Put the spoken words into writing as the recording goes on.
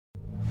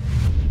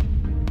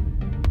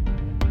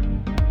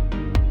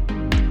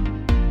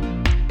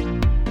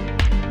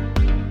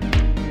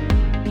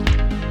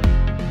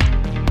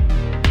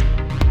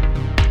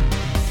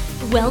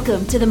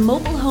Welcome to the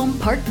Mobile Home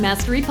Park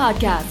Mastery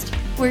Podcast,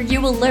 where you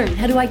will learn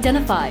how to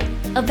identify,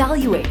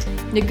 evaluate,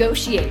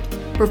 negotiate,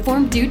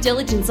 perform due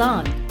diligence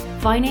on,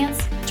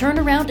 finance, turn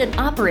around, and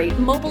operate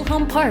mobile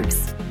home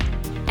parks.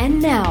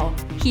 And now,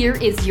 here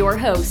is your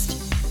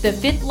host, the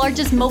fifth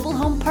largest mobile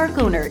home park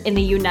owner in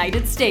the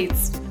United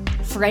States,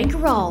 Frank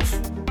Rolfe.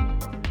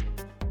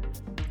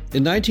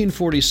 In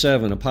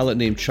 1947, a pilot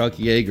named Chuck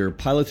Yeager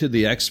piloted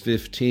the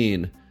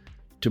X-15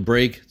 to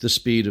break the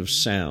speed of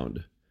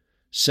sound,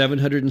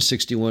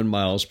 761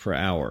 miles per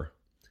hour.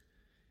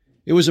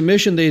 It was a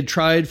mission they had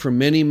tried for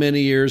many,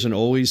 many years and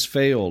always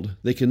failed.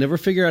 They could never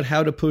figure out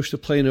how to push the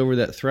plane over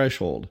that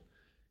threshold.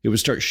 It would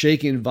start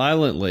shaking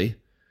violently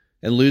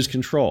and lose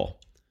control.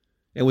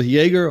 And with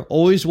Yeager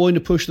always willing to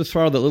push the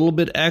throttle that little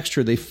bit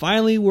extra, they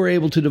finally were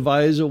able to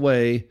devise a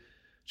way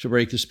to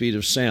break the speed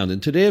of sound.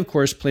 And today, of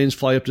course, planes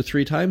fly up to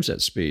 3 times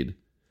that speed.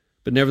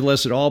 But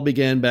nevertheless, it all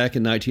began back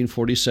in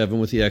 1947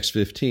 with the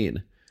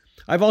X-15.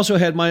 I've also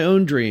had my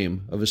own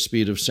dream of a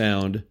speed of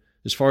sound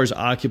as far as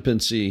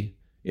occupancy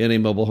in a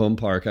mobile home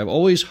park. I've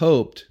always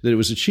hoped that it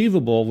was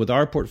achievable with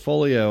our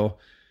portfolio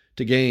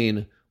to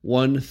gain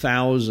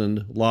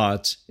 1,000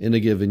 lots in a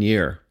given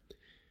year.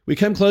 We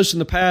come close in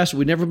the past,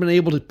 we've never been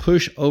able to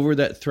push over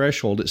that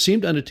threshold. It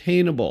seemed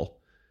unattainable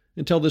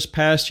until this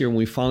past year when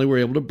we finally were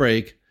able to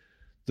break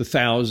the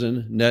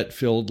 1,000 net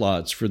filled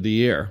lots for the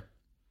year.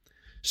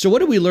 So what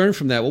did we learn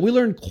from that? Well, we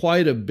learned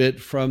quite a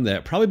bit from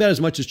that. Probably about as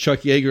much as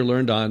Chuck Yeager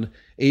learned on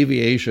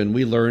aviation,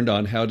 we learned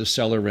on how to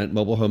sell or rent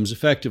mobile homes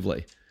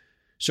effectively.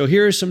 So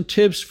here are some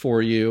tips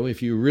for you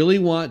if you really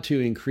want to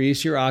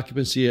increase your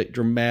occupancy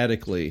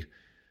dramatically.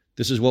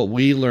 This is what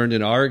we learned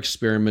in our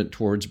experiment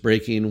towards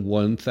breaking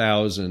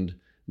 1,000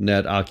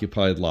 net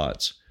occupied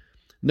lots.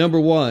 Number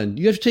one,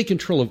 you have to take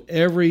control of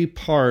every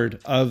part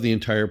of the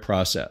entire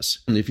process.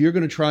 And if you're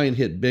going to try and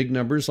hit big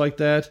numbers like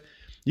that,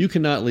 you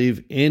cannot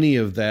leave any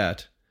of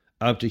that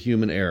up to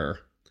human error.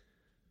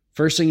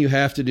 First thing you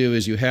have to do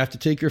is you have to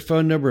take your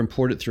phone number and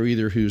port it through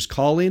either Who's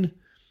Calling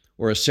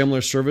or a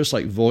similar service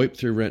like VoIP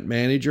through Rent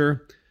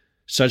Manager,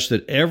 such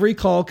that every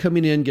call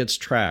coming in gets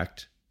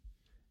tracked.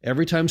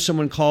 Every time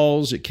someone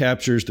calls, it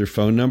captures their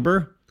phone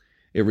number,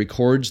 it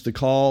records the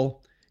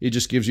call, it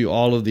just gives you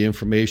all of the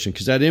information,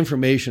 because that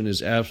information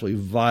is absolutely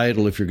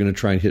vital if you're going to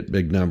try and hit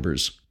big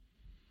numbers.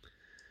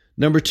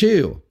 Number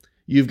two,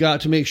 you've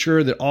got to make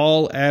sure that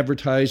all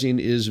advertising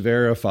is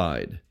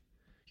verified.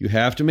 You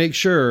have to make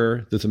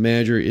sure that the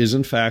manager is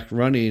in fact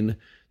running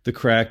the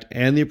correct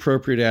and the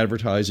appropriate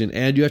advertising,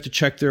 and you have to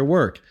check their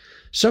work.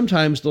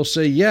 Sometimes they'll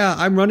say, yeah,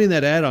 I'm running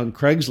that ad on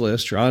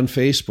Craigslist or on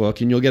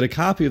Facebook, and you'll get a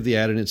copy of the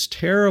ad, and it's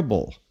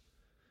terrible.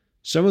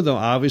 Some of them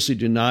obviously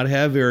do not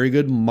have very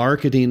good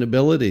marketing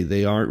ability.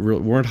 They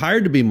weren't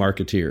hired to be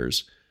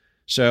marketeers.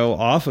 So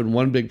often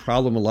one big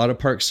problem a lot of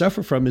parks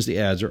suffer from is the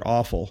ads are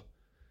awful.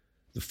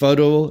 The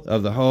photo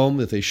of the home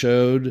that they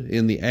showed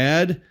in the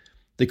ad,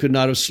 they could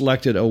not have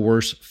selected a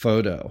worse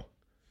photo.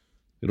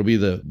 It'll be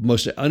the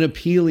most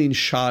unappealing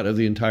shot of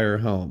the entire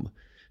home.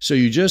 So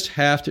you just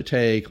have to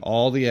take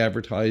all the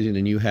advertising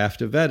and you have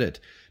to vet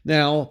it.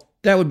 Now,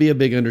 that would be a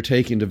big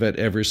undertaking to vet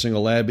every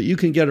single ad, but you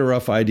can get a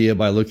rough idea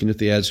by looking at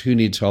the ads, who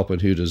needs help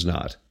and who does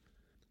not.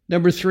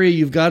 Number three,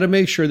 you've got to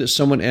make sure that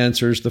someone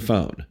answers the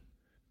phone.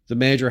 The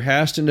manager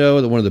has to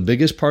know that one of the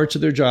biggest parts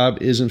of their job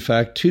is, in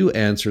fact, to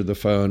answer the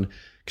phone.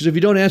 Because if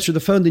you don't answer the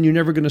phone, then you're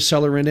never going to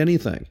sell or rent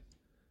anything.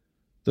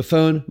 The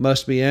phone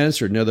must be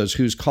answered. Now, those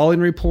Who's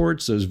Calling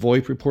reports, those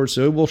VoIP reports,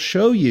 they will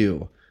show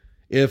you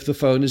if the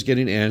phone is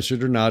getting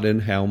answered or not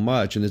and how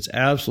much. And it's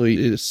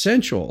absolutely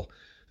essential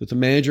that the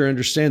manager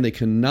understand they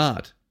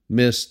cannot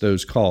miss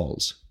those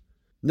calls.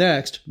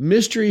 Next,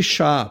 mystery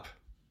shop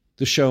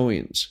the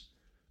showings.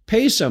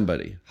 Pay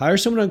somebody. Hire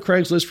someone on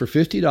Craigslist for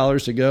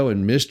 $50 to go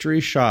and mystery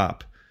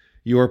shop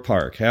your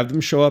park. Have them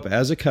show up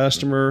as a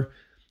customer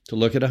to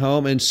look at a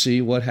home and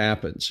see what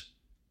happens.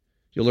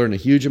 You'll learn a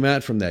huge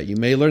amount from that. You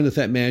may learn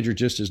that manager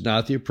just is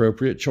not the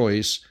appropriate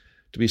choice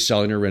to be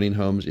selling or renting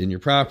homes in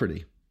your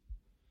property.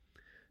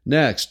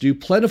 Next, do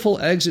plentiful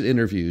exit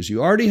interviews.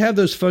 You already have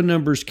those phone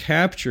numbers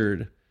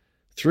captured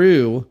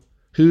through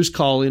Who's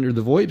Calling or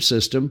the VoIP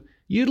system.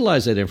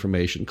 Utilize that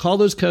information. Call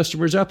those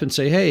customers up and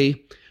say,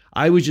 hey,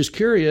 I was just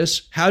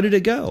curious, how did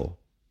it go?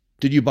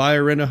 Did you buy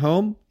or rent a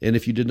home? And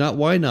if you did not,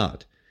 why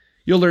not?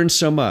 You'll learn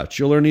so much.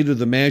 You'll learn either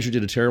the manager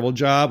did a terrible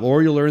job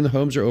or you'll learn the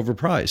homes are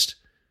overpriced.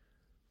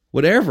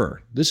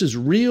 Whatever. This is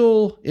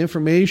real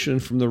information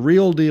from the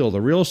real deal,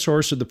 the real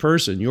source of the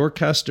person, your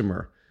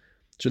customer.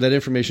 So that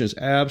information is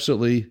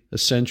absolutely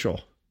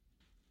essential.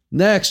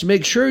 Next,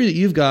 make sure that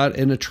you've got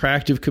an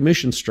attractive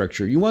commission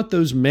structure. You want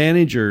those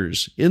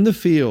managers in the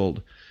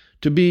field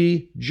to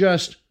be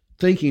just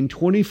thinking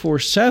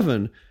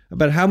 24/7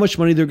 about how much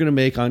money they're going to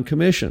make on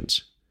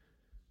commissions.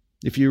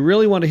 If you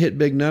really want to hit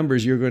big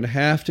numbers, you're going to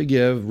have to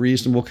give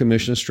reasonable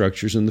commission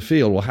structures in the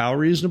field. Well, how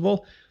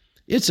reasonable?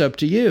 It's up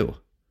to you.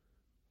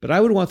 But I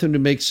would want them to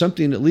make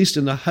something at least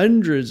in the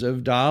hundreds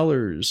of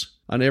dollars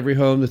on every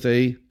home that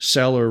they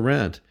sell or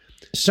rent.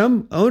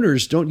 Some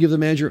owners don't give the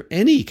manager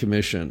any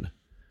commission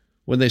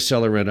when they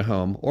sell or rent a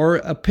home, or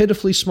a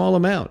pitifully small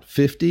amount,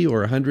 $50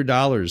 or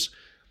 $100.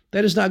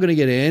 That is not going to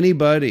get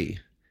anybody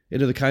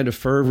into the kind of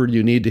fervor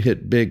you need to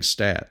hit big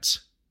stats.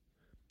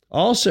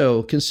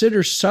 Also,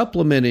 consider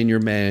supplementing your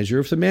manager.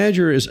 If the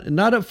manager is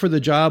not up for the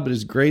job but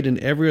is great in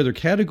every other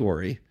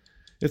category,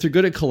 if they're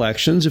good at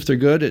collections, if they're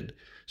good at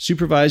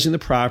supervising the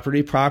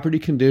property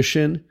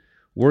condition,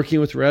 working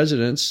with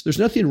residents, there's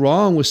nothing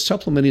wrong with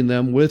supplementing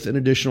them with an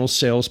additional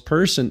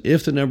salesperson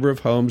if the number of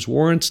homes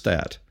warrants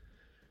that.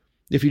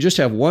 If you just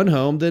have one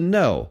home, then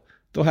no,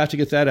 they'll have to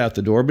get that out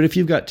the door. But if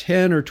you've got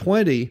 10 or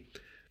 20,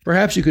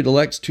 perhaps you could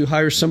elect to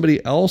hire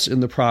somebody else in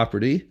the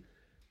property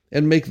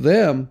and make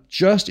them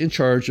just in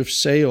charge of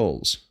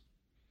sales.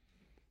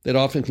 That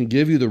often can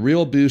give you the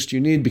real boost you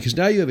need, because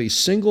now you have a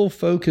single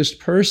focused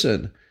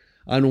person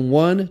on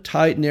one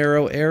tight,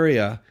 narrow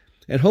area,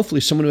 and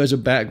hopefully someone who has a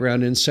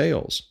background in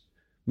sales.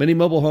 Many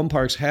mobile home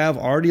parks have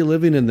already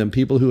living in them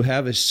people who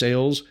have a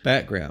sales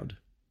background.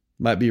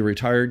 Might be a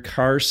retired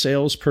car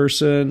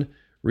salesperson,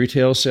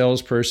 retail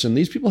salesperson.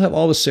 These people have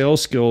all the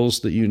sales skills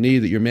that you need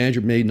that your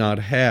manager may not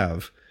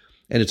have,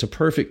 and it's a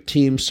perfect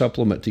team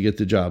supplement to get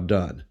the job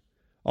done.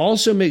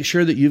 Also, make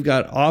sure that you've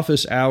got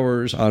office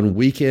hours on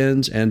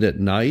weekends and at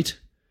night,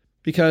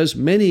 because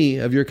many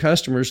of your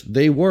customers,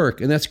 they work,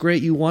 and that's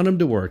great. You want them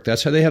to work.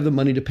 That's how they have the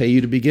money to pay you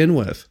to begin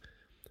with.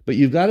 But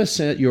you've got to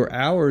set your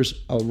hours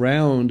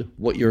around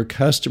what your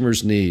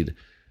customers need,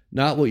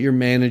 not what your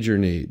manager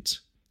needs.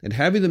 And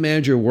having the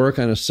manager work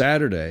on a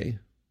Saturday,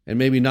 and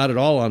maybe not at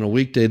all on a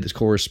weekday that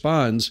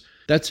corresponds,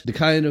 that's the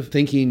kind of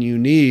thinking you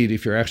need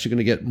if you're actually going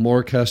to get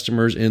more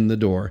customers in the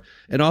door,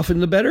 and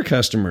often the better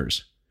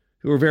customers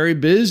who are very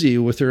busy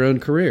with their own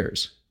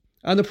careers.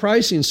 On the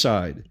pricing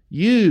side,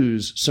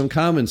 use some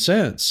common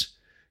sense.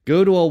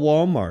 Go to a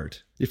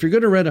Walmart. If you're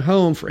going to rent a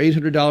home for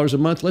 $800 a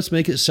month, let's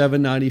make it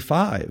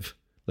 $795.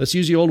 Let's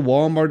use the old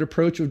Walmart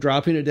approach of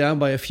dropping it down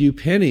by a few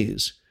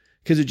pennies,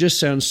 because it just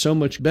sounds so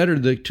much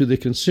better to the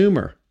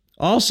consumer.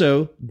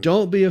 Also,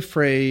 don't be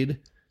afraid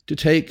to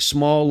take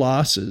small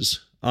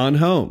losses on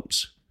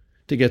homes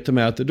to get them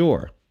out the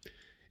door.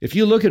 If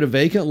you look at a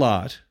vacant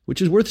lot,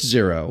 which is worth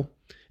 $0,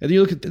 and then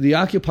you look at the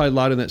occupied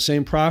lot in that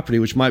same property,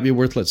 which might be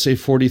worth, let's say,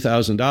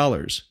 $40,000,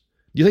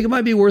 do you think it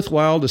might be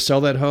worthwhile to sell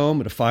that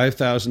home at a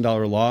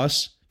 $5,000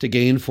 loss to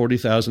gain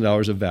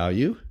 $40,000 of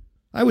value?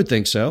 I would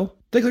think so.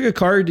 Think like a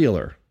car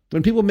dealer.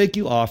 When people make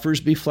you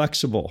offers, be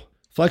flexible.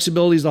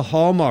 Flexibility is the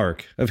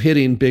hallmark of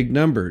hitting big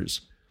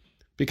numbers,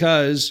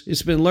 because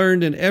it's been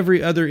learned in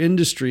every other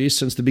industry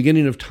since the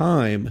beginning of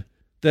time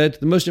that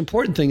the most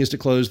important thing is to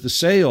close the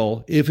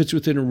sale if it's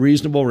within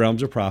reasonable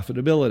realms of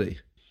profitability.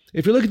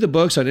 If you look at the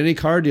books on any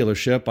car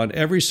dealership, on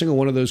every single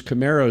one of those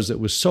Camaros that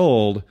was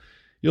sold,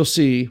 you'll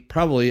see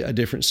probably a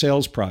different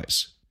sales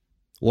price.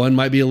 One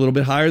might be a little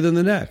bit higher than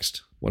the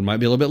next. One might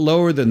be a little bit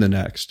lower than the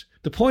next.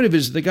 The point of it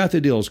is they got the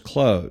deals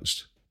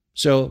closed.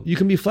 So you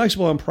can be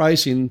flexible on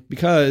pricing,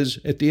 because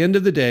at the end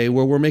of the day,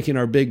 where we're making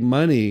our big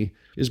money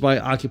is by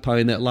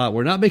occupying that lot.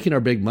 We're not making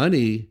our big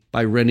money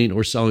by renting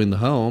or selling the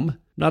home.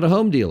 Not a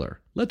home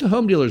dealer. Let the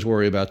home dealers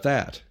worry about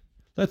that.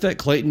 Let that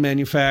Clayton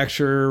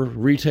manufacturer,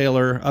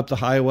 retailer up the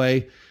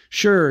highway,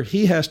 sure,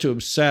 he has to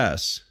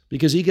obsess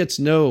because he gets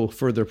no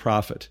further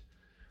profit.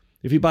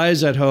 If he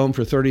buys that home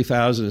for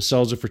 $30,000 and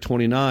sells it for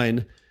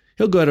 $29,000,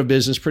 he'll go out of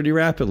business pretty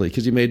rapidly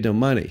because he made no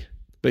money.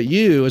 But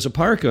you, as a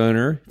park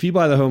owner, if you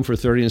buy the home for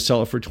 $30,000 and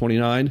sell it for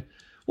 $29,000,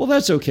 well,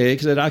 that's okay,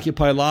 because that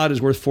occupied lot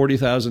is worth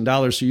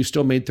 $40,000, so you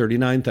still made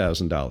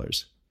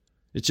 $39,000.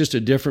 It's just a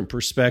different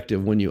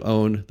perspective when you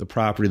own the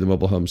property the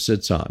mobile home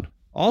sits on.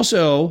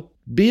 Also,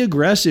 be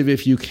aggressive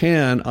if you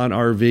can on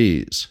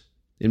RVs.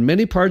 In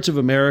many parts of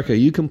America,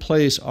 you can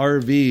place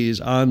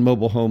RVs on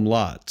mobile home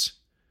lots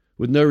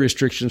with no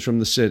restrictions from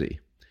the city.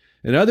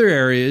 In other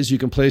areas, you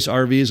can place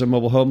RVs on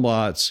mobile home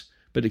lots,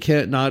 but it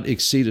can't not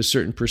exceed a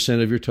certain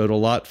percent of your total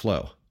lot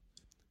flow.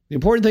 The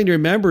important thing to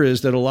remember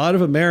is that a lot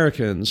of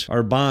Americans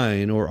are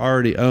buying or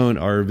already own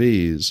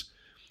RVs,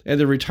 and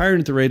they're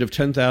retiring at the rate of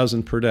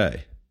 $10,000 per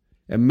day.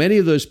 And many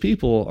of those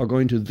people are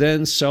going to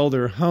then sell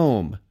their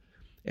home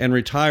and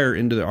retire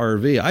into the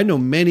RV. I know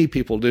many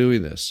people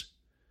doing this,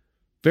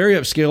 very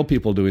upscale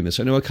people doing this.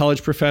 I know a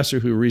college professor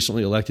who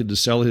recently elected to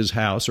sell his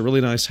house, a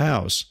really nice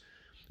house,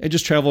 and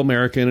just travel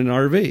America in an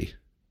RV.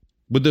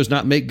 Would those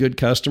not make good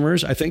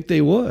customers? I think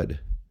they would.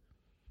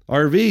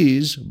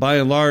 RVs, by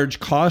and large,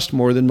 cost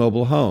more than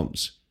mobile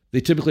homes. They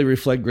typically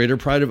reflect greater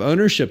pride of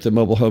ownership than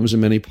mobile homes in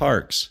many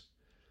parks.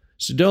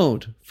 So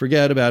don't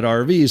forget about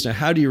RVs. Now,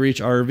 how do you reach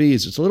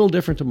RVs? It's a little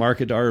different to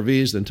market to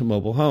RVs than to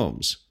mobile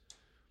homes.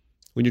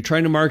 When you're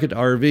trying to market to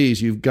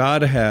RVs, you've got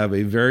to have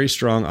a very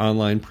strong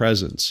online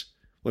presence.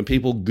 When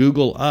people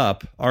Google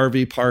up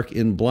RV park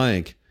in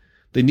blank,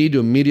 they need to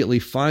immediately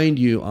find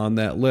you on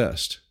that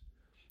list.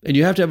 And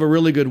you have to have a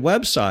really good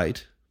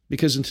website,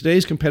 because in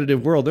today's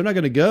competitive world, they're not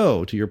going to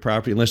go to your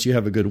property unless you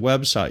have a good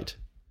website.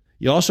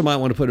 You also might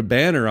want to put a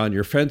banner on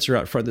your fence or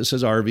out front that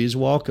says RVs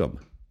welcome.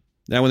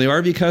 Now, when the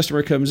RV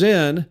customer comes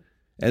in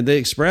and they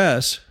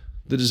express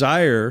the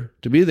desire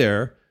to be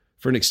there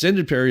for an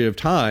extended period of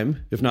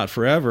time, if not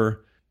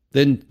forever,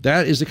 then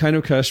that is the kind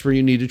of customer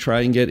you need to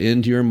try and get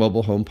into your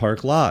mobile home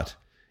park lot,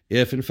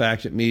 if in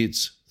fact it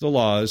meets the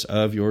laws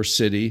of your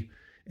city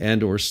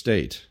and or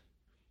state.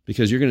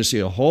 Because you're going to see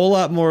a whole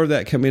lot more of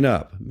that coming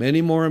up.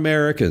 Many more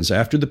Americans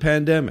after the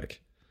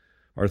pandemic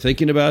are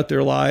thinking about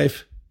their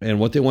life and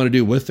what they want to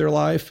do with their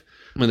life.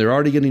 And they're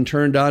already getting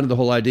turned on to the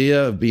whole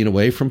idea of being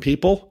away from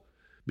people,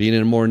 being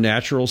in a more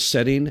natural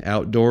setting,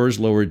 outdoors,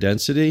 lower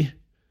density.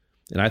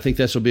 And I think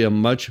this will be a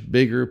much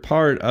bigger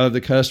part of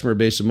the customer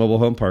base of mobile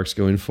home parks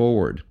going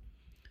forward.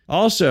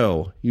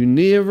 Also, you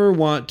never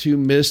want to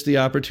miss the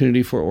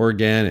opportunity for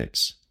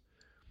organics.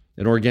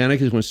 And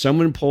organic is when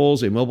someone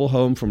pulls a mobile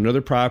home from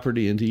another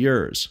property into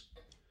yours.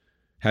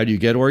 How do you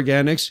get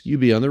organics? You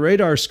be on the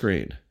radar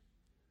screen.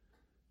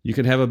 You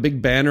can have a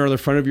big banner on the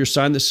front of your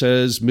sign that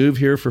says, "Move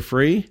here for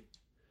free."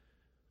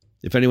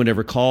 If anyone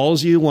ever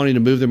calls you wanting to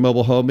move their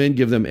mobile home in,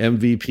 give them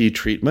MVP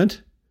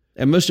treatment.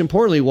 And most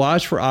importantly,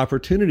 watch for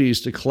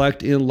opportunities to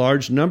collect in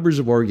large numbers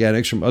of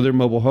organics from other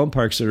mobile home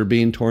parks that are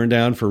being torn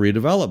down for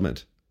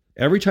redevelopment.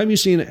 Every time you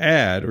see an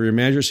ad or your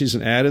manager sees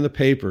an ad in the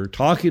paper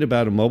talking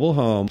about a mobile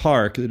home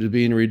park that is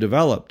being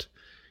redeveloped,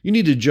 you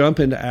need to jump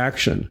into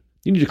action.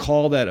 You need to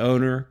call that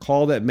owner,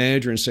 call that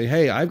manager and say,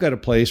 "Hey, I've got a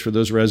place for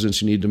those residents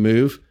who need to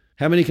move.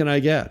 How many can I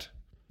get?"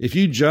 If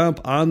you jump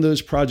on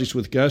those projects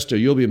with gusto,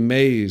 you'll be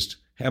amazed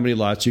how many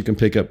lots you can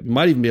pick up. You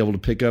might even be able to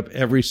pick up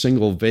every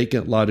single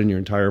vacant lot in your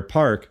entire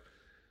park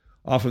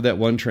off of that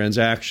one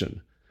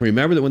transaction.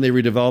 Remember that when they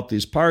redevelop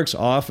these parks,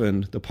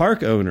 often the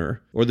park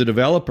owner or the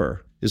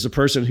developer is the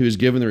person who is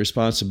given the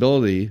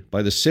responsibility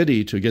by the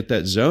city to get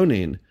that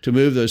zoning to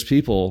move those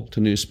people to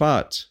new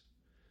spots.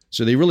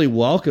 So they really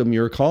welcome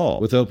your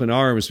call with open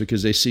arms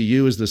because they see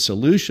you as the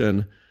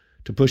solution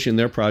to pushing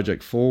their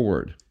project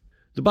forward.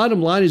 The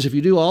bottom line is if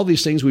you do all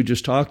these things we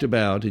just talked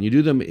about and you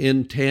do them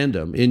in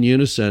tandem, in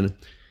unison,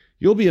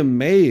 you'll be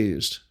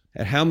amazed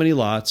at how many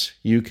lots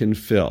you can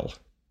fill.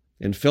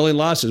 And filling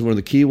lots is one of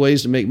the key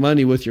ways to make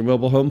money with your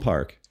mobile home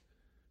park.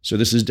 So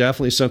this is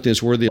definitely something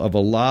that's worthy of a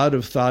lot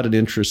of thought and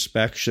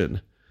introspection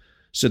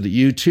so that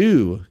you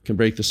too can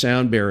break the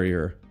sound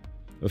barrier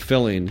of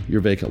filling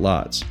your vacant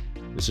lots.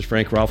 This is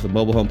Frank Rolfe with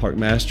Mobile Home Park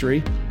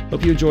Mastery.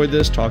 Hope you enjoyed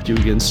this. Talk to you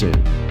again soon.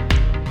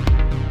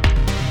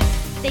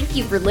 Thank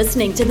you for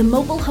listening to the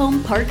Mobile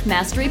Home Park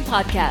Mastery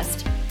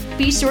Podcast.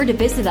 Be sure to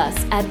visit us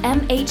at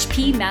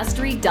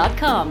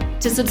mhpmastery.com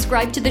to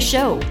subscribe to the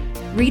show,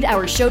 read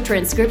our show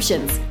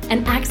transcriptions,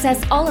 and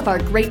access all of our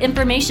great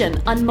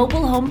information on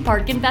mobile home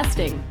park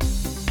investing.